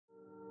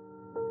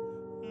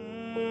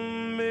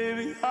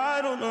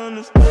I don't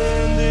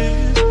understand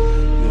it.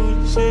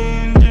 You're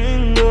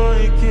changing,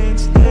 I can't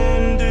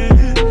stand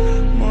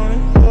it. My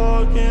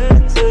heart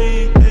can't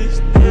take this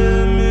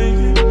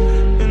damage.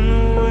 In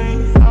the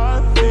way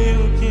I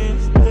feel,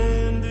 can't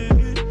stand it.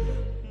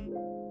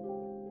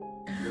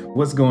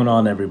 What's going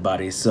on,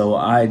 everybody? So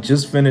I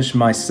just finished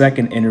my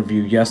second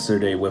interview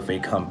yesterday with a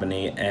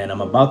company, and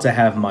I'm about to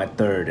have my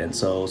third. And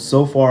so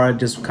far I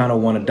just kind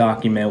of want to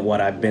document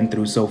what I've been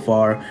through so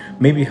far,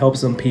 maybe help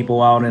some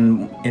people out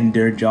in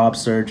their job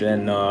search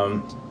and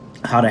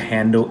how to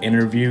handle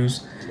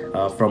interviews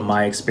from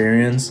my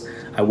experience.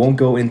 I won't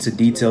go into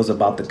details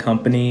about the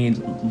company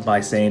by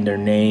saying their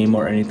name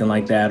or anything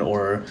like that,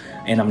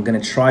 and I'm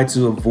gonna try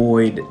to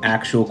avoid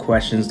actual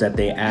questions that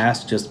they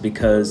ask, just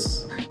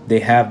because they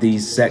have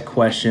these set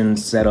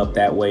questions set up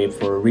that way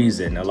for a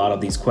reason. A lot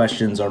of these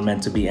questions are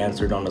meant to be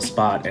answered on the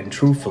spot and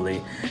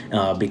truthfully,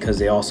 because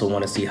they also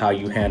want to see how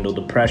you handle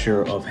the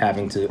pressure of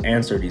having to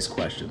answer these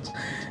questions.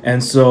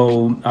 And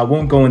so I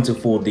won't go into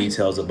full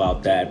details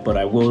about that, but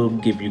I will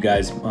give you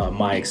guys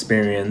my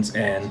experience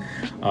and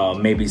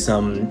maybe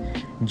some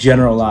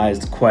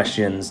generalized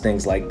questions,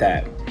 things like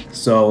that.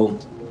 So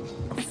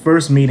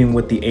first meeting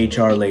with the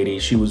HR lady,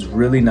 she was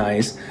really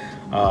nice.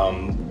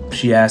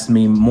 She asked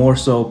me more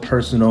so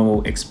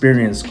personal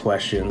experience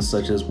questions,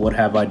 such as what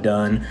have I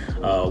done,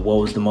 what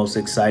was the most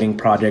exciting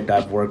project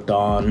I've worked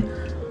on.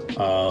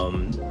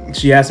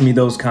 She asked me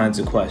those kinds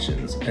of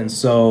questions. And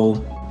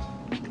so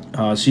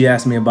she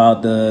asked me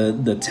about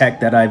the tech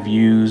that I've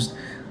used.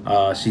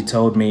 She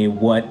told me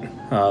what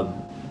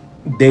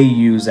they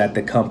use at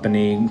the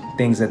company,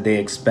 things that they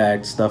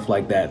expect, stuff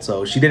like that.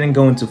 So she didn't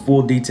go into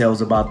full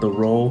details about the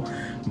role,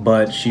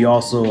 but she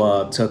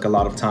also took a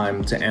lot of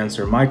time to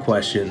answer my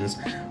questions,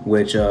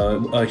 which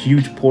a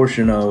huge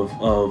portion of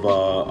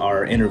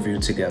our interview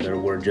together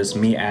were just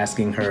me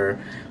asking her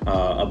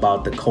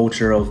about the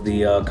culture of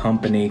the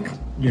company,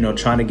 you know,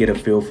 trying to get a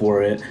feel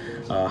for it,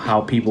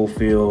 how people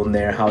feel in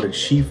there, how did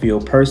she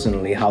feel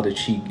personally, how did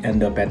she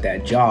end up at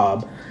that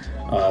job,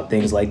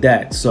 things like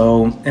that.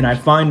 So, and I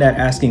find that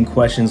asking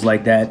questions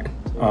like that,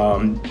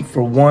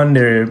 for one,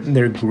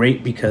 they're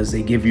great because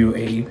they give you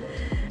a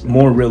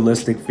more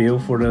realistic feel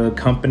for the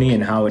company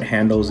and how it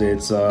handles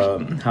its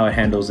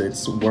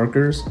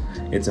workers,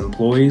 its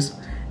employees.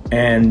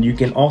 And you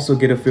can also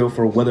get a feel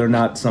for whether or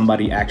not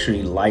somebody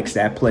actually likes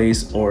that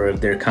place, or if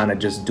they're kind of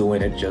just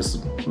doing it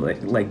just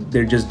like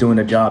they're just doing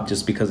a job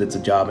just because it's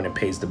a job and it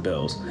pays the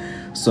bills.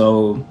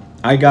 So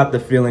I got the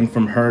feeling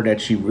from her that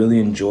she really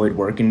enjoyed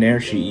working there.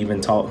 She even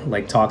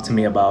talked to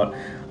me about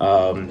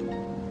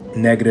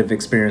negative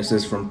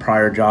experiences from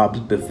prior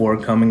jobs before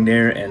coming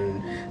there, and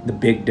the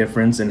big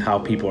difference in how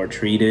people are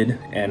treated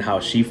and how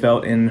she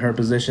felt in her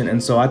position.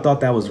 And so I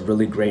thought that was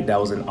really great. That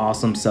was an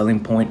awesome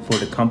selling point for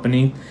the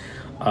company.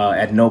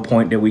 At no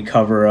point did we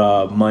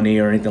cover money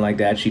or anything like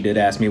that. She did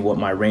ask me what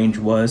my range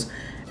was,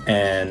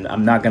 and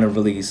I'm not gonna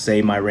really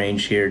say my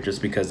range here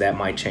just because that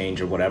might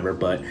change or whatever,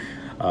 but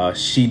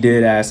she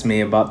did ask me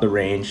about the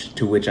range,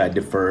 to which I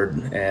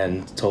deferred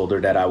and told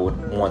her that I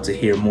would want to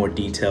hear more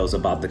details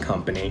about the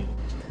company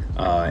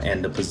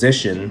and the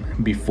position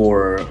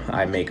before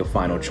I make a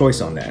final choice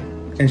on that.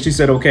 And she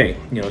said okay.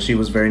 You know, she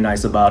was very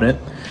nice about it.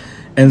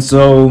 And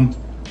so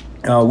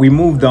we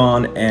moved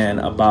on, and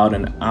about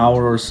an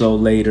hour or so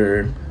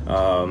later,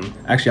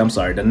 actually I'm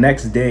sorry, the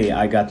next day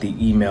I got the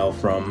email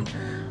from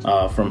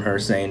her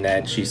saying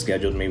that she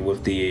scheduled me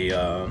with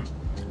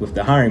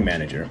the hiring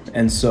manager.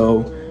 And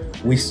so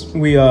we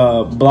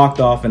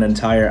blocked off an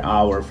entire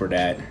hour for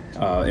that.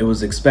 It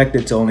was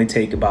expected to only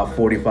take about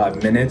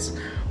 45 minutes,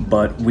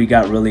 but we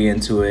got really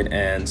into it,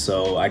 and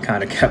so I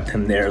kind of kept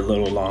him there a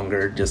little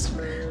longer, just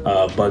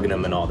bugging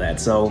him and all that.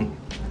 So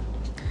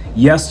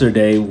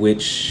yesterday,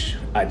 which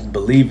I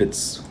believe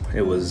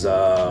it was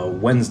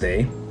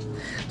Wednesday.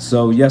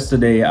 So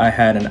yesterday I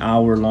had an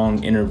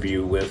hour-long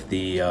interview with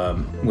the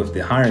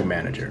hiring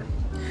manager,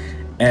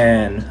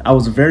 and I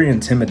was very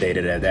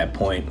intimidated at that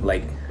point.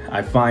 Like,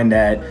 I find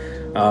that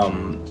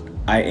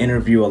I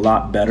interview a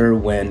lot better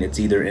when it's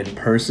either in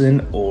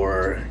person,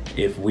 or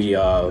if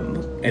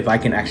I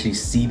can actually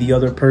see the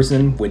other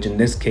person, which in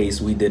this case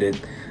we did it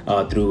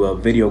through a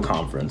video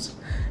conference.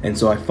 And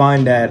so I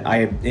find that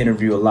I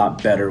interview a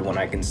lot better when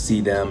I can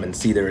see them and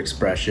see their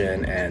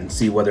expression and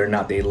see whether or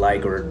not they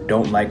like or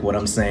don't like what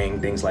I'm saying,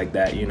 things like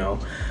that, you know.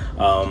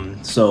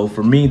 So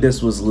for me,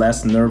 this was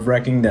less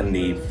nerve-wracking than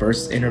the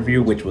first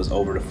interview, which was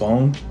over the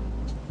phone.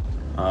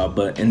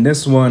 But in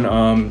this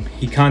one,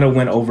 he kind of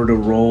went over the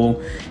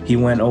role. He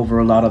went over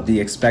a lot of the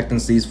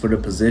expectancies for the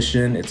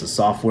position. It's a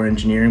software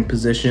engineering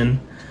position,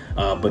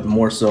 but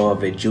more so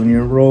of a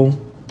junior role.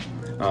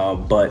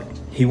 But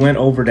he went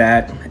over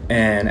that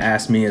and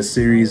asked me a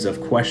series of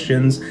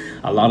questions.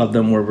 A lot of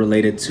them were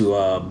related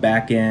to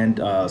back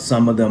end.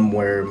 Some of them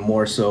were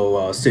more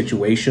so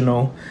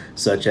situational,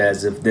 such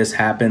as if this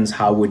happens,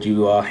 how would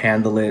you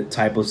handle it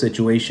type of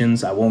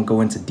situations. I won't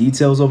go into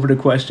details over the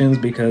questions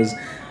because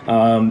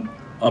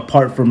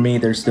apart from me,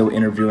 they're still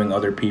interviewing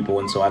other people,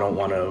 and so I don't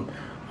want to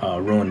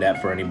ruin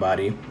that for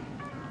anybody.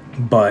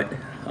 But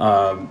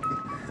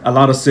a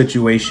lot of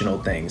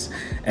situational things.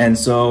 And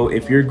so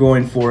if you're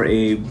going for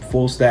a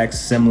full stack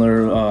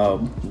similar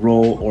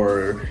role,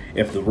 or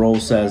if the role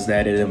says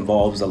that it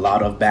involves a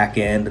lot of back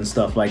end and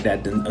stuff like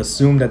that, then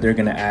assume that they're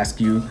going to ask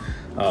you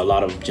a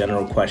lot of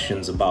general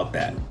questions about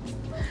that.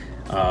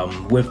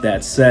 With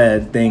that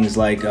said, things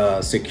like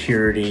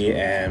security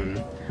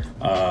and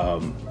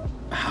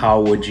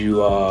how would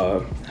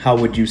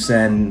you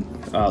send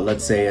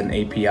let's say an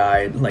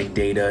API like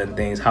data and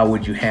things, how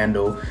would you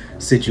handle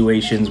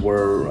situations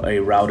where a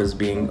route is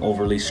being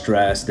overly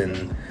stressed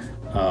and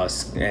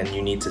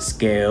you need to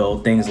scale,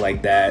 things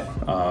like that.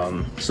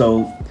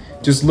 So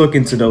just look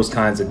into those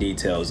kinds of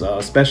details,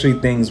 especially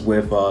things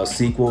with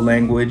SQL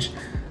language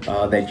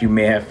that you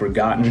may have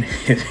forgotten.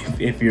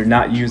 If you're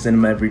not using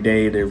them every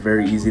day, they're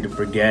very easy to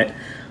forget,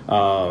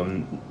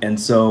 and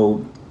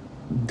so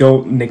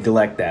don't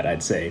neglect that,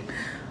 I'd say.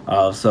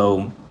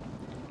 So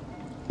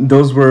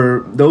those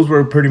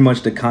were pretty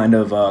much the kind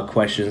of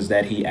questions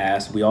that he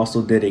asked. We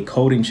also did a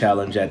coding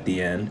challenge at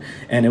the end,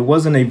 and it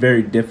wasn't a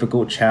very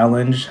difficult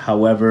challenge.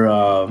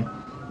 However,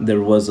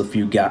 there was a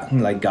few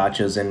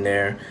gotchas in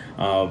there.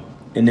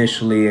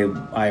 Initially,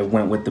 I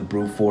went with the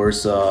brute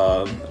force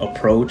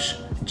approach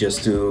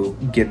just to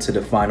get to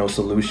the final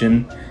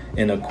solution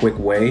in a quick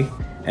way,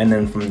 and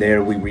then from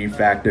there we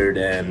refactored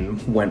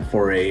and went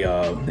for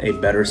a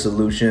better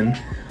solution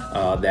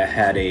that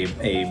had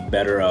a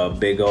better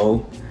big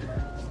O.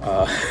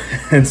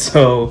 And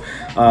so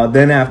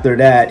then after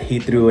that, he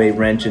threw a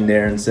wrench in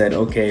there and said,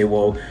 okay,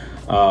 well,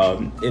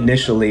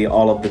 initially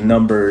all of the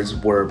numbers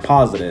were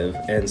positive,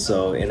 and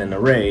so in an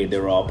array they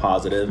were all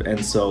positive,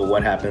 and so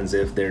what happens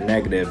if they're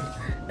negative?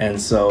 And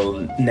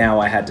so now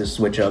I had to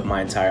switch up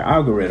my entire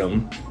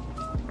algorithm,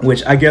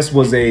 which I guess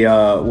was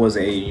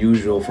a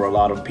usual for a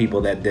lot of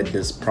people that did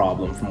this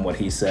problem, from what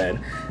he said.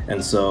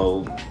 And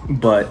so,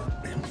 but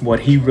what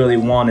he really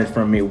wanted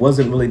from me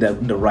wasn't really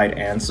the right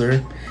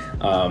answer.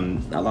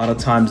 A lot of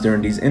times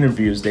during these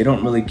interviews, they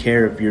don't really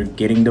care if you're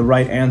getting the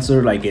right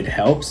answer. Like, it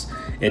helps.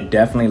 It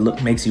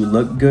definitely makes you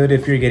look good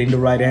if you're getting the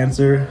right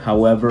answer.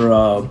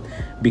 However,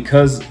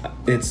 because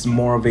it's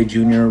more of a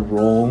junior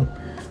role,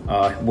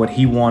 what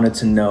he wanted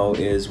to know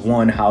is,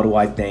 one, how do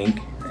I think?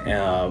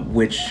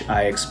 Which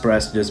I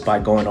expressed just by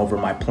going over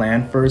my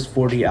plan first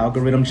for the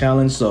algorithm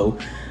challenge. So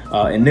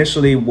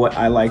initially what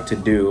I like to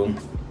do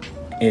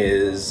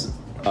is,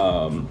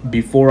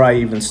 before I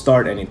even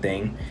start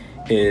anything,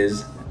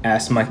 is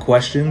ask my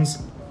questions.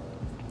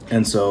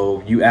 And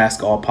so you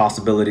ask all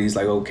possibilities,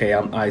 like, okay,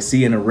 I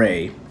see an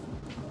array.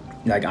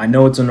 Like, I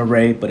know it's an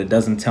array, but it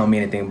doesn't tell me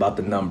anything about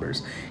the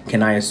numbers.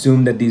 Can I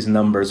assume that these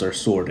numbers are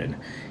sorted?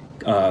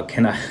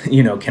 Can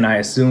I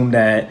assume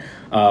that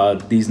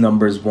these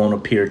numbers won't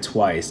appear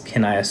twice?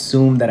 Can I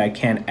assume that I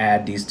can't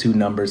add these two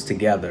numbers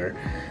together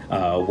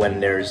when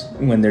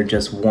they're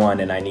just one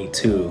and I need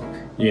two?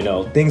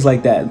 Things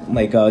like that.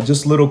 Like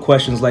just little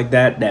questions like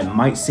that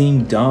might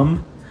seem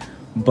dumb,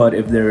 but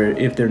if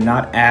they're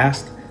not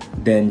asked,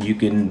 then you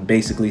can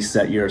basically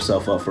set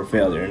yourself up for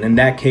failure. And in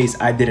that case,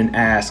 I didn't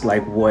ask,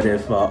 like, what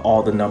if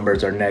all the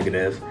numbers are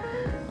negative?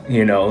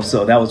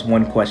 So that was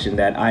one question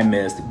that I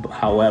missed.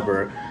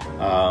 However,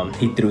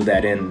 he threw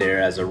that in there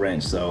as a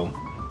wrench. So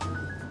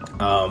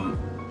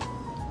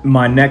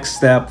my next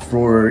step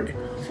for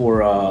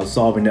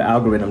solving the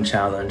algorithm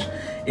challenge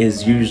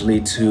is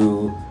usually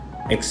to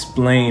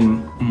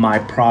explain my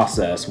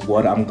process,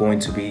 what I'm going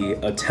to be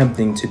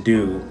attempting to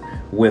do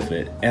with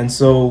it. And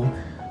so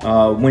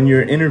when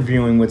you're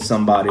interviewing with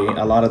somebody,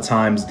 a lot of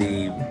times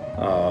the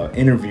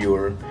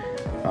interviewer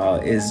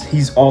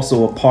he's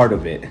also a part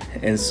of it,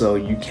 and so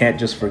you can't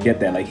just forget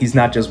that. Like, he's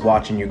not just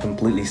watching you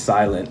completely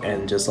silent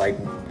and just like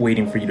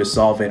waiting for you to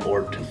solve it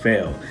or to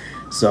fail.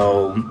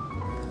 So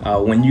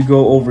when you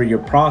go over your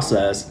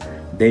process,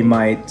 they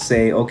might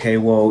say, okay,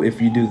 well, if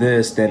you do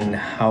this, then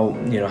how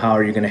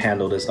are you going to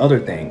handle this other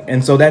thing?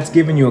 And so that's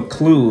giving you a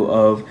clue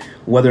of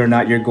whether or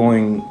not you're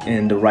going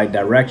in the right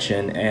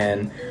direction,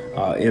 and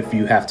if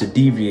you have to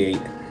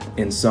deviate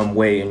in some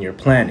way in your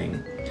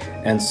planning.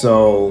 And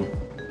so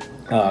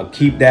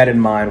keep that in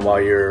mind while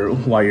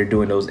you're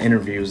doing those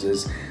interviews.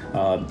 Is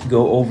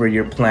go over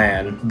your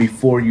plan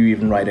before you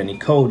even write any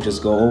code.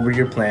 Just go over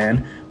your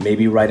plan,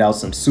 maybe write out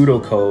some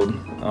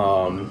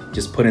pseudocode,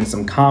 just put in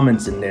some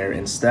comments in there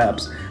in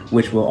steps,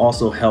 which will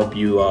also help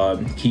you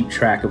keep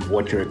track of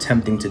what you're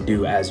attempting to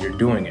do as you're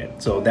doing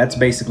it. So that's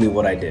basically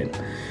what I did.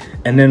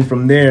 And then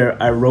from there,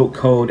 I wrote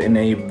code in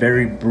a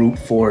very brute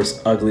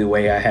force, ugly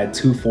way. I had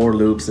 2 for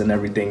loops and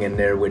everything in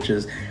there, which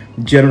is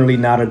generally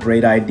not a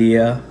great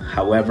idea.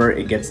 However,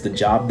 it gets the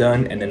job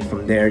done. And then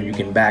from there, you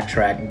can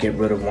backtrack, get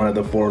rid of one of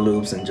the for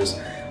loops, and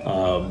just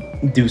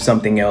do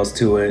something else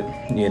to it.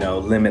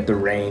 Limit the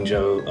range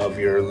of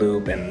your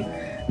loop, and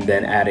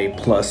then add a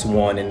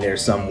 +1 in there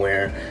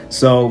somewhere.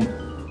 So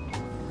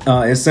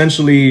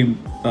essentially,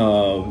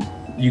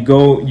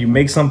 you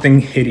make something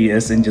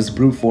hideous and just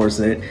brute force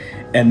it,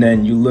 and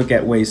then you look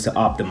at ways to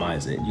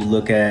optimize it. You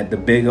look at the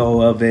big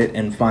O of it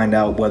and find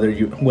out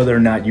whether or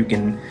not you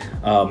can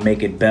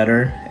make it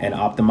better and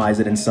optimize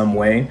it in some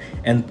way,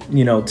 and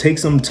take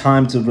some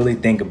time to really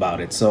think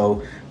about it.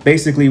 So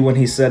basically when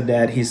he said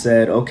that, he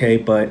said, okay,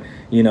 but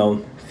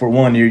for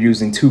one, you're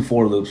using 2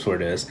 for loops for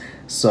this,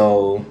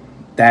 so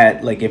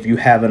that, like, if you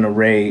have an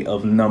array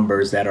of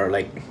numbers that are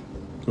like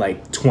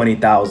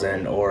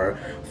 20,000 or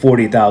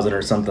 40,000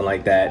 or something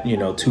like that,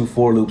 2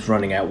 for loops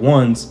running at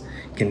once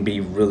can be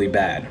really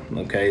bad.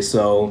 Okay,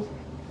 so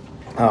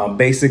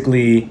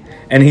basically,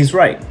 and he's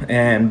right,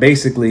 and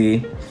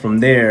basically from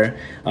there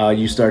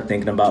you start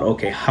thinking about,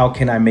 okay, how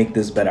can I make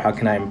this better? How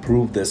can I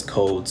improve this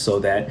code so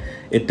that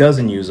it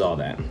doesn't use all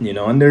that?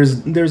 And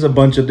there's a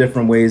bunch of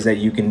different ways that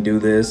you can do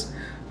this,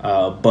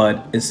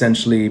 but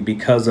essentially,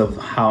 because of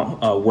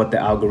how what the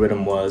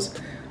algorithm was,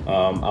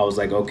 I was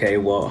like, okay,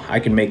 well, I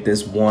can make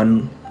this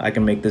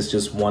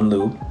just one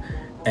loop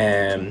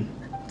and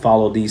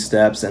follow these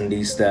steps and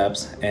these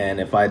steps, and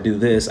if I do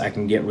this, I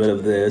can get rid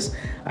of this.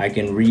 I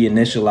can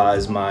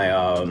reinitialize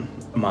my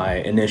my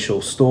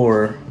initial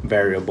store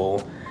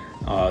variable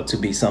to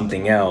be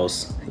something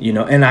else,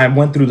 and I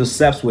went through the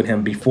steps with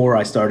him before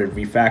I started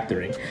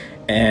refactoring,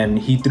 and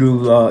he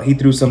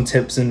threw some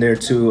tips in there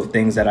too of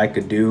things that I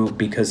could do,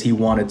 because he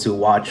wanted to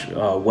watch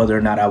whether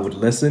or not I would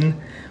listen,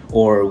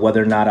 or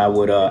whether or not I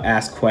would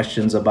ask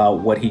questions about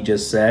what he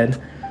just said.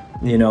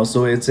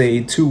 So it's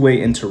a two-way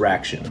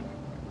interaction.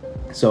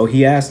 So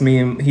he asked me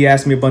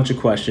a bunch of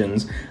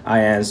questions, I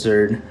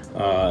answered,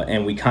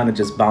 and we kind of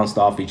just bounced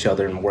off each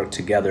other and worked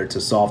together to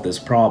solve this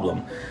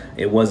problem.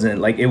 It wasn't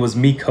like it was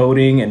me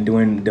coding and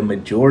doing the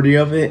majority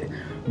of it,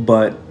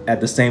 but at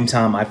the same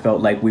time I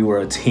felt like we were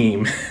a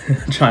team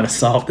trying to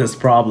solve this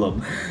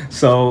problem.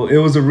 So it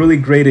was a really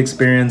great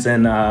experience,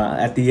 and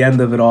at the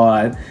end of it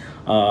all,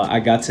 I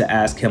got to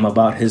ask him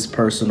about his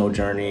personal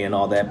journey and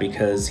all that,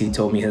 because he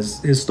told me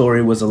his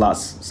story was a lot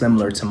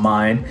similar to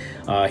mine.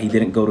 He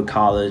didn't go to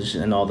college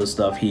and all this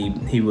stuff.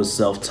 He was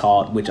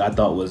self-taught, which I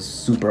thought was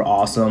super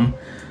awesome.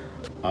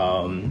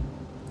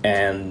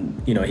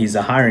 And he's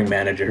a hiring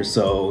manager,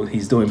 so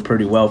he's doing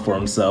pretty well for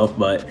himself,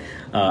 but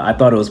I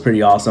thought it was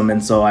pretty awesome.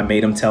 And so I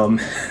made him tell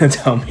me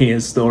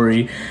his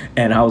story,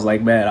 and I was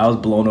like, man, I was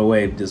blown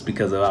away just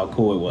because of how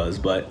cool it was.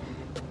 But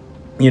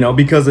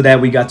because of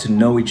that, we got to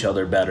know each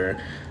other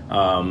better,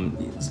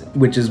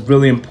 which is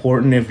really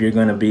important if you're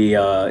gonna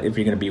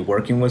be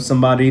working with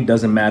somebody.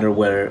 Doesn't matter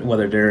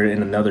whether they're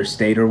in another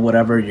state or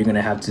whatever. You're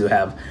gonna have to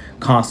have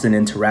constant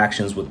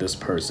interactions with this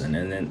person,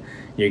 and then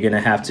you're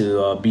gonna have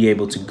to be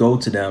able to go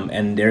to them,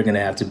 and they're gonna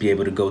have to be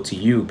able to go to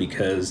you,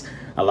 because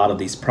a lot of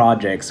these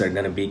projects are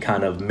gonna be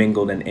kind of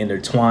mingled and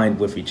intertwined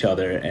with each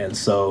other. And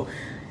so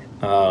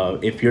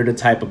if you're the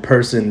type of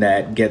person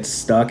that gets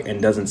stuck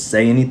and doesn't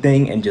say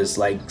anything and just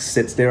like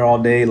sits there all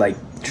day like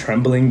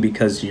trembling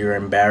because you're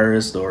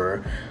embarrassed,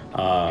 or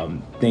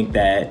think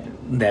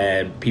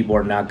that people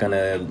are not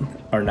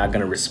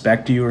gonna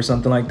respect you or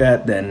something like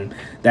that, then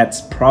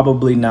that's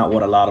probably not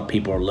what a lot of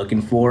people are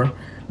looking for,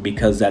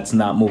 because that's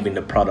not moving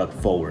the product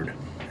forward.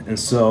 And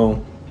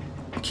so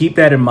keep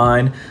that in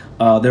mind.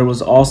 There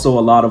was also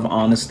a lot of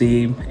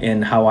honesty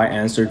in how I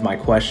answered my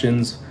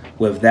questions.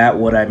 With that,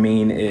 what I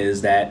mean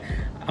is that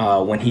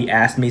when he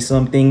asked me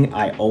something,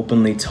 I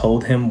openly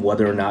told him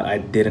whether or not I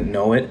didn't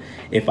know it.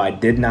 If I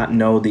did not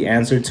know the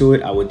answer to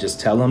it, I would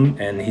just tell him,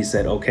 and he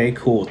said, okay,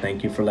 cool,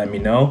 thank you for letting me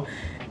know.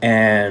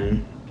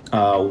 And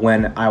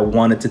when I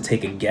wanted to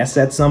take a guess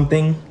at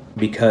something,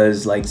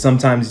 because like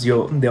sometimes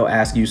they'll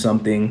ask you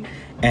something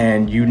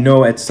and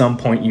at some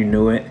point you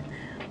knew it,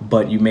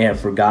 but you may have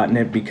forgotten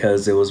it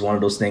because it was one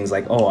of those things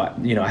like, oh,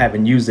 I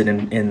haven't used it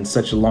in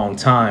such a long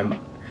time,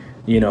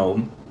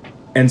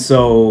 And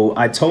so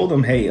I told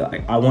him, hey,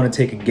 I want to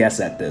take a guess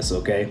at this,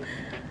 okay?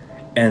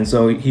 And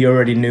so he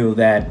already knew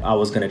that I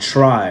was going to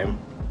try,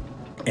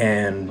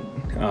 and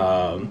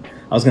I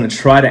was going to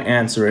try to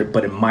answer it,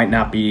 but it might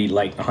not be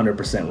like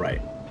 100%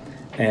 right.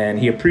 And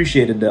he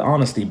appreciated the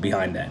honesty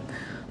behind that.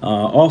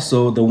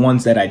 Also, the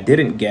ones that I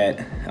didn't get,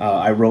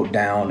 I wrote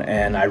down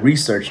and I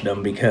researched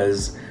them,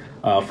 because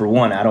for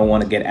one, I don't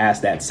want to get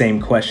asked that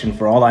same question.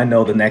 For all I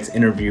know, the next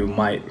interview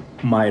might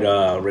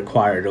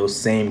require those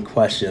same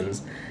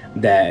questions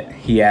that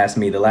he asked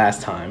me the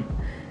last time.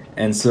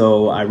 And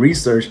so I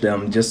researched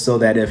them just so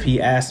that if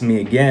he asked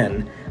me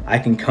again, I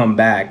can come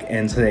back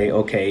and say,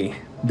 okay,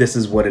 this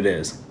is what it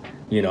is.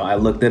 I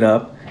looked it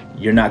up.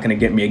 You're not going to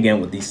get me again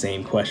with these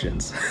same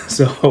questions.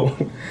 So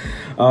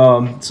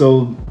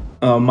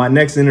my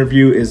next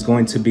interview is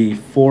going to be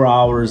 4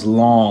 hours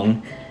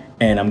long,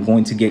 and I'm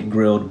going to get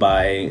grilled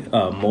by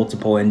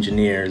multiple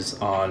engineers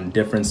on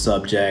different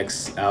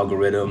subjects,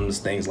 algorithms,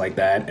 things like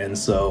that. And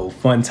so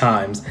fun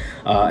times.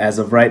 As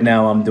of right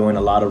now, I'm doing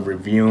a lot of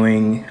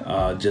reviewing,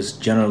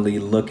 just generally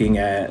looking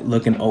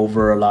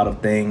over a lot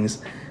of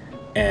things,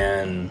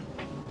 and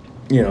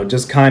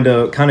just kind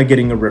of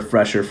getting a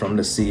refresher from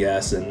the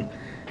CS and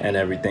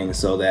everything,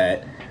 so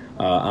that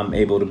I'm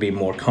able to be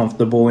more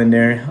comfortable in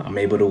there. I'm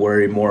able to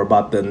worry more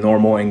about the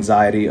normal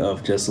anxiety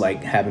of just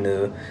like having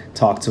to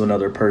talk to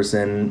another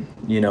person,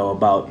 you know,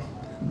 about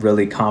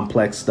really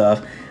complex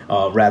stuff,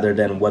 rather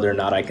than whether or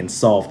not I can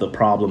solve the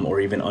problem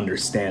or even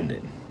understand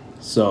it.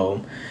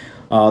 So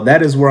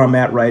that is where I'm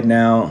at right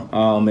now.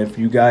 If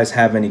you guys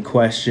have any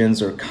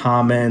questions or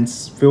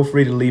comments, feel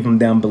free to leave them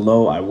down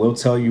below. I will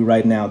tell you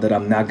right now that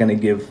I'm not going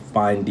to give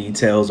fine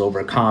details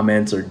over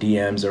comments or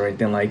DMs or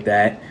anything like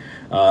that.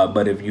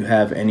 But if you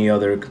have any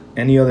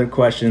other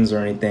questions or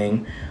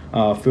anything,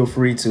 feel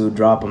free to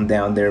drop them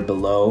down there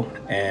below,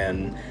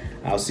 and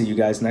I'll see you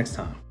guys next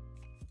time.